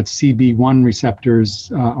know that CB1 receptors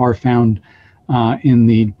are found in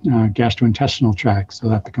the gastrointestinal tract, so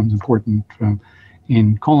that becomes important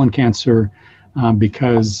in colon cancer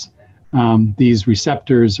because these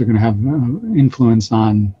receptors are going to have influence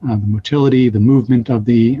on the motility, the movement of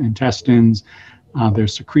the intestines, their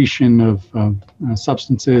secretion of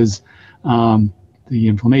substances, the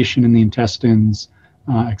inflammation in the intestines,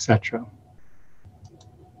 etc.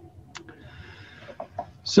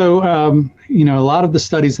 So, a lot of the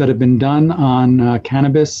studies that have been done on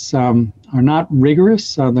cannabis are not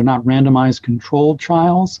rigorous. They're not randomized controlled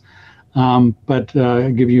trials, but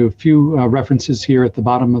I'll give you a few references here at the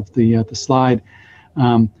bottom of the slide.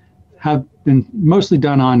 Have been mostly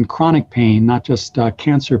done on chronic pain, not just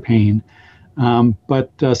cancer pain,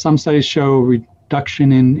 but some studies show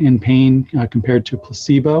reduction in pain compared to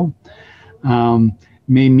placebo.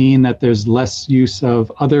 May mean that there's less use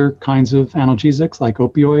of other kinds of analgesics like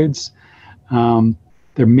opioids.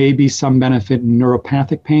 There may be some benefit in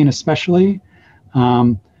neuropathic pain especially,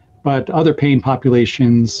 but other pain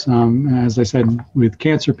populations, as I said, with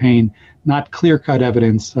cancer pain, not clear-cut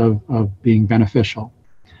evidence of being beneficial.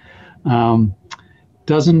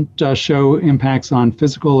 Doesn't show impacts on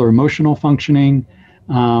physical or emotional functioning,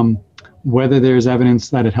 whether there's evidence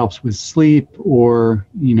that it helps with sleep or,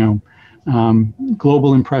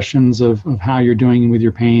 global impressions of how you're doing with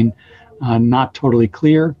your pain, not totally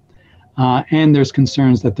clear. And there's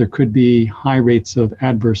concerns that there could be high rates of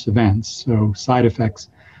adverse events, so side effects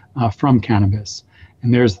from cannabis.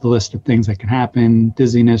 And there's the list of things that can happen: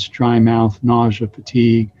 dizziness, dry mouth, nausea,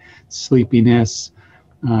 fatigue, sleepiness,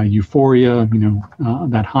 euphoria,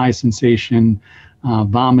 that high sensation,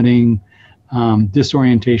 vomiting,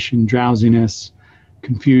 disorientation, drowsiness,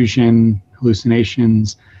 confusion,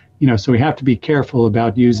 hallucinations. So we have to be careful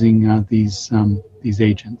about using these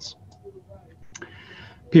agents.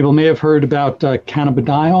 People may have heard about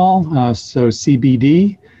cannabidiol, so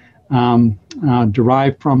CBD,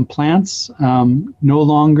 derived from plants, no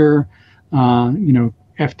longer,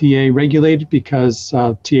 FDA regulated because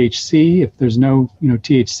THC, if there's no,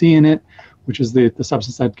 THC in it, which is the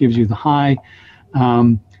substance that gives you the high,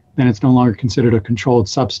 then it's no longer considered a controlled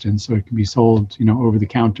substance. So it can be sold, over the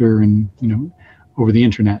counter and, over the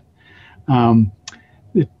internet.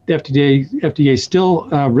 The FDA still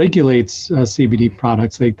regulates CBD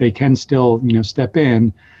products. They can still, step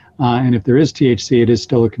in, and if there is THC, it is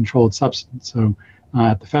still a controlled substance. So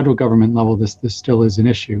at the federal government level, this still is an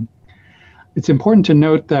issue. It's important to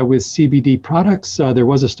note that with CBD products, there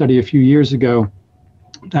was a study a few years ago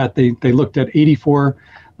that they looked at 84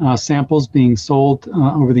 samples being sold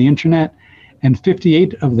over the internet, and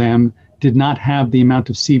 58 of them did not have the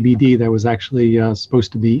amount of CBD that was actually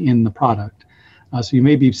supposed to be in the product. So you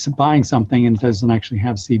may be buying something and it doesn't actually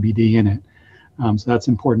have CBD in it. So that's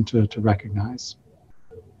important to recognize.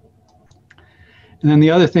 And then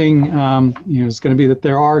the other thing, is going to be that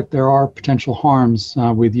there are potential harms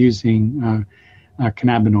with using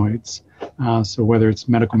cannabinoids. So whether it's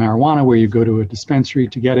medical marijuana, where you go to a dispensary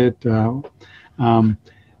to get it,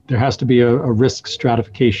 there has to be a risk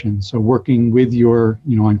stratification. So working with your,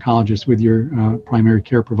 oncologist, with your primary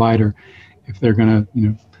care provider, if they're going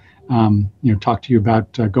to, talk to you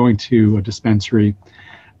about going to a dispensary,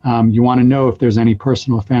 you want to know if there's any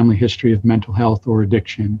personal family history of mental health or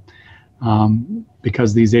addiction.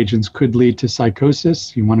 Because these agents could lead to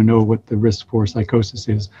psychosis, you want to know what the risk for psychosis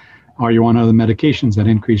is. Are you on other medications that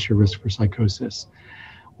increase your risk for psychosis?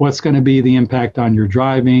 What's going to be the impact on your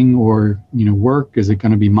driving or work? Is it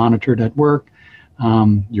going to be monitored at work?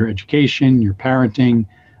 Your education, your parenting,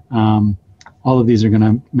 all of these are going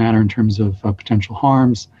to matter in terms of potential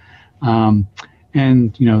harms. And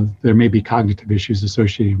there may be cognitive issues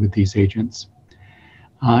associated with these agents.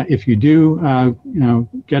 If you do,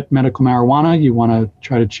 get medical marijuana, you want to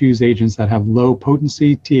try to choose agents that have low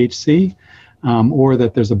potency THC, or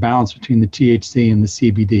that there's a balance between the THC and the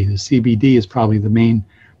CBD. The CBD is probably the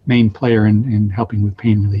main player in helping with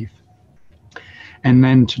pain relief. And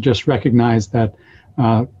then to just recognize that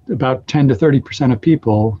about 10 to 30% of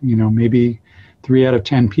people, maybe 3 out of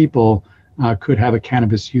 10 people could have a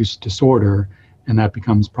cannabis use disorder, and that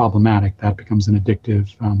becomes problematic. That becomes an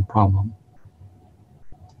addictive problem.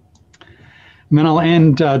 And then I'll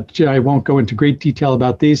end, I won't go into great detail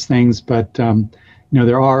about these things, but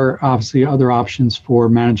there are obviously other options for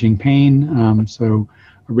managing pain. So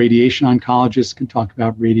a radiation oncologist can talk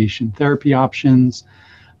about radiation therapy options.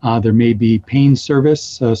 There may be pain service,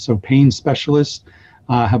 so pain specialists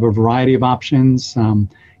have a variety of options.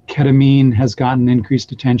 Ketamine has gotten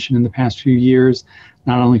increased attention in the past few years,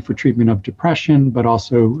 not only for treatment of depression, but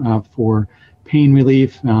also for pain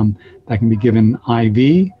relief that can be given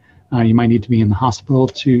IV. You might need to be in the hospital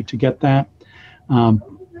to get that.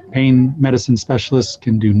 Pain medicine specialists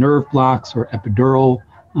can do nerve blocks or epidural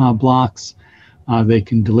blocks. They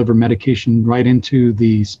can deliver medication right into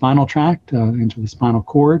the spinal tract, into the spinal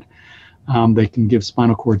cord. They can give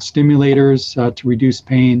spinal cord stimulators to reduce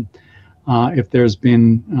pain. If there's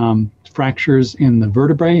been fractures in the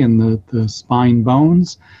vertebrae and the spine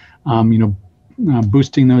bones,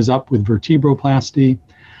 boosting those up with vertebroplasty,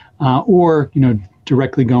 or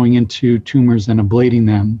directly going into tumors and ablating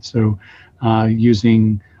them. So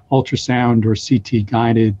using ultrasound or CT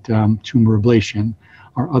guided tumor ablation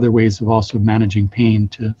are other ways of also managing pain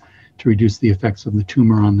to reduce the effects of the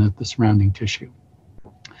tumor on the surrounding tissue.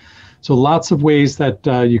 So lots of ways that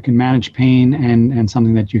you can manage pain, and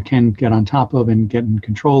something that you can get on top of and get in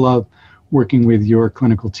control of, working with your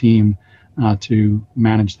clinical team to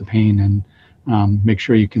manage the pain and make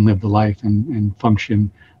sure you can live the life and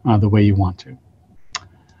function the way you want to.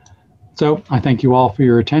 So I thank you all for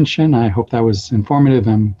your attention. I hope that was informative.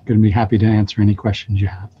 I'm going to be happy to answer any questions you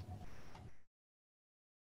have.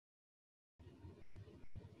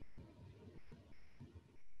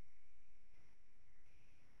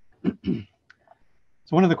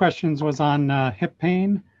 So one of the questions was on hip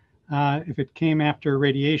pain, if it came after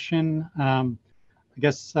radiation. I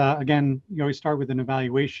guess, again, you always start with an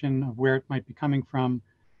evaluation of where it might be coming from.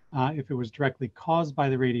 If it was directly caused by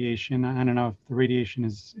the radiation, I don't know if the radiation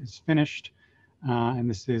is finished, and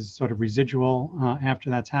this is sort of residual after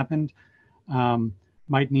that's happened.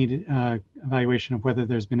 Might need evaluation of whether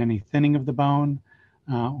there's been any thinning of the bone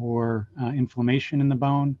or inflammation in the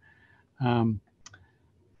bone.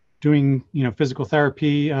 Doing physical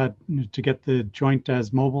therapy to get the joint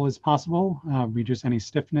as mobile as possible, reduce any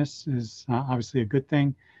stiffness is obviously a good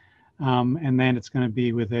thing. And then it's going to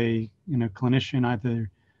be with a clinician,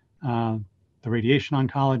 either the radiation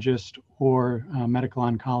oncologist or a medical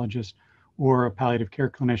oncologist or a palliative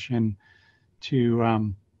care clinician,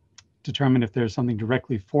 to determine if there's something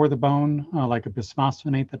directly for the bone, like a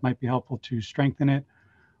bisphosphonate that might be helpful to strengthen it,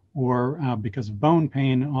 or because of bone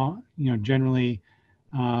pain, generally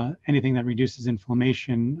anything that reduces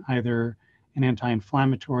inflammation, either an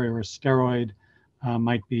anti-inflammatory or a steroid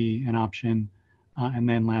might be an option. And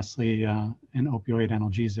then lastly, an opioid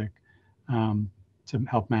analgesic to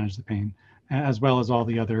help manage the pain, as well as all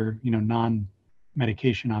the other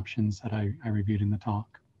non-medication options that I reviewed in the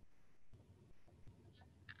talk.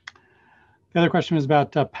 The other question was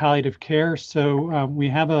about palliative care. So we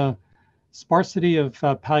have a sparsity of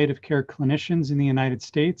palliative care clinicians in the United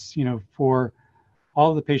States, for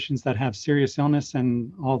all of the patients that have serious illness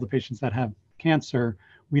and all the patients that have cancer.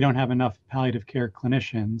 We don't have enough palliative care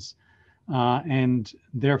clinicians. And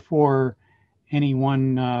therefore, any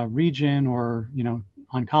one region or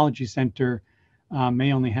oncology center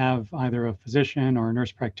may only have either a physician or a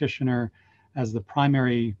nurse practitioner as the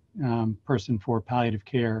primary person for palliative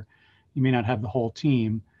care. You may not have the whole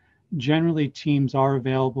team. Generally, teams are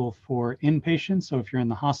available for inpatients. So if you're in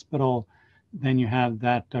the hospital, then you have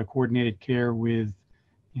that coordinated care with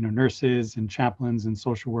nurses and chaplains and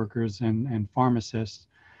social workers and pharmacists.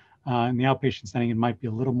 In the outpatient setting, it might be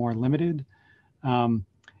a little more limited.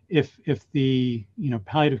 If the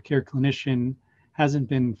palliative care clinician hasn't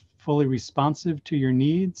been fully responsive to your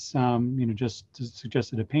needs, just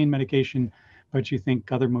suggested a pain medication, but you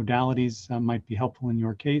think other modalities might be helpful in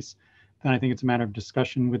your case, then I think it's a matter of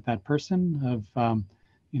discussion with that person of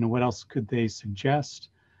what else could they suggest,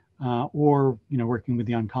 or working with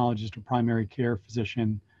the oncologist or primary care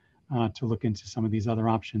physician to look into some of these other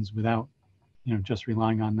options without just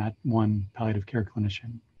relying on that one palliative care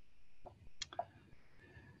clinician.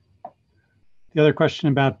 The other question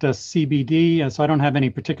about CBD, so I don't have any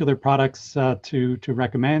particular products to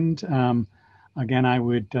recommend. Again, I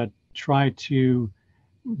would try to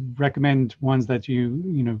recommend ones that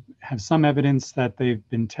you have some evidence that they've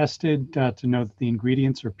been tested to know that the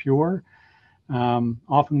ingredients are pure.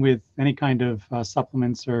 Often with any kind of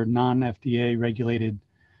supplements or non-FDA regulated,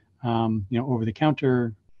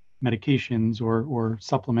 over-the-counter medications or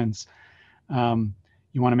supplements,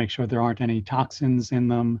 you want to make sure there aren't any toxins in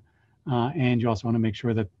them. And you also want to make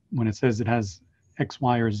sure that when it says it has X,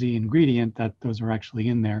 Y, or Z ingredient, that those are actually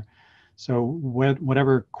in there. So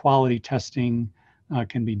whatever quality testing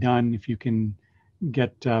can be done, if you can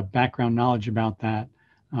get background knowledge about that,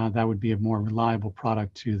 that would be a more reliable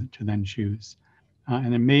product to then choose.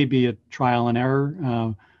 And there may be a trial and error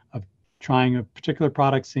of trying a particular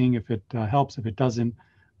product, seeing if it helps. If it doesn't,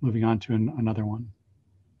 moving on to another one.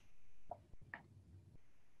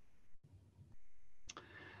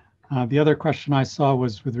 The other question I saw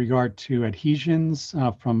was with regard to adhesions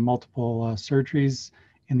from multiple surgeries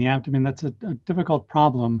in the abdomen. That's a difficult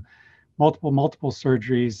problem. Multiple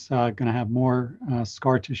surgeries going to have more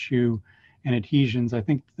scar tissue and adhesions. I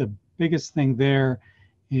think the biggest thing there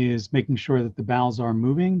is making sure that the bowels are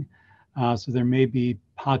moving. So there may be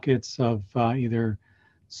pockets of either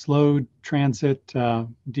slowed transit,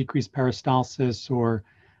 decreased peristalsis, or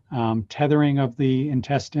tethering of the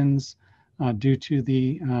intestines due to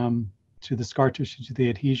the scar tissue, to the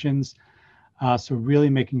adhesions. So really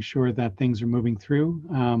making sure that things are moving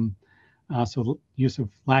through. So use of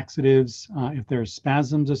laxatives, if there's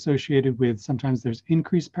spasms associated with, sometimes there's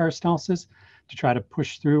increased peristalsis to try to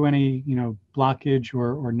push through any blockage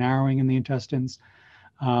or narrowing in the intestines.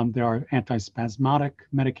 There are antispasmodic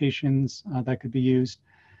medications that could be used.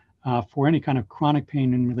 For any kind of chronic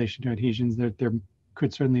pain in relation to adhesions, there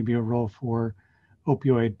could certainly be a role for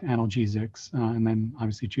opioid analgesics, and then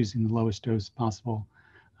obviously choosing the lowest dose possible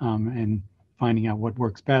and finding out what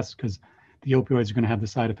works best, because the opioids are going to have the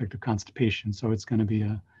side effect of constipation, so it's going to be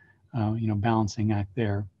a balancing act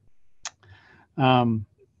there.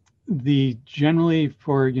 Generally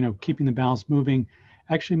for keeping the bowels moving,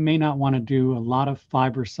 actually may not want to do a lot of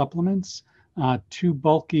fiber supplements. Too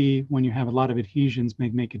bulky when you have a lot of adhesions may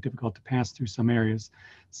make it difficult to pass through some areas.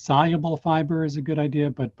 Soluble fiber is a good idea,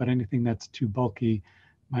 but anything that's too bulky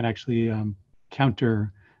might actually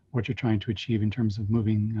counter what you're trying to achieve in terms of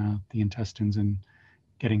moving the intestines and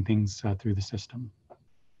getting things through the system. I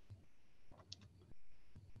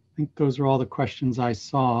think those are all the questions I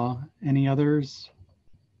saw. Any others?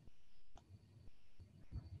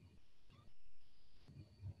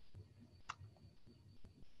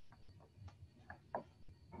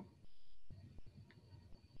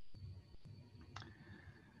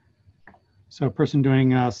 So a person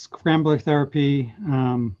doing scrambler therapy,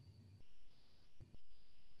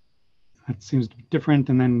 that seems different,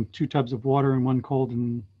 and then 2 tubs of water and 1 cold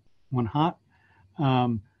and 1 hot.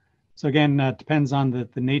 So again, depends on the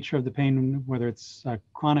nature of the pain, whether it's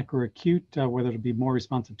chronic or acute, whether it'll be more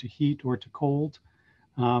responsive to heat or to cold.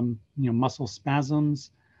 Muscle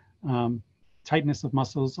spasms, tightness of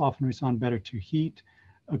muscles often respond better to heat.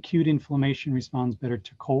 Acute inflammation responds better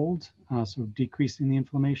to cold, so decreasing the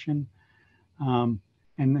inflammation.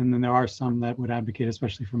 And then there are some that would advocate,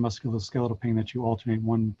 especially for musculoskeletal pain, that you alternate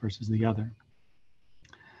one versus the other.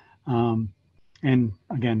 And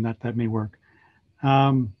again, that may work.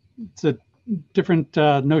 It's a different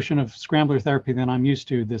notion of scrambler therapy than I'm used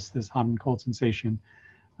to, this hot and cold sensation,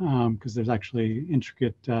 because there's actually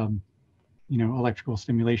intricate, electrical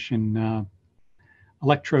stimulation,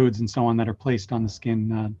 electrodes and so on that are placed on the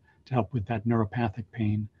skin to help with that neuropathic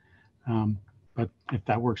pain. But if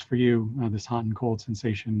that works for you, this hot and cold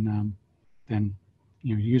sensation, then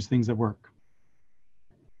use things that work.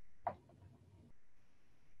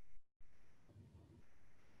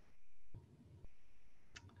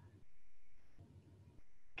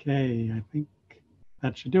 Okay, I think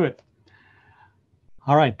that should do it.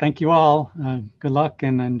 All right, thank you all. Good luck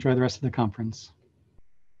and enjoy the rest of the conference.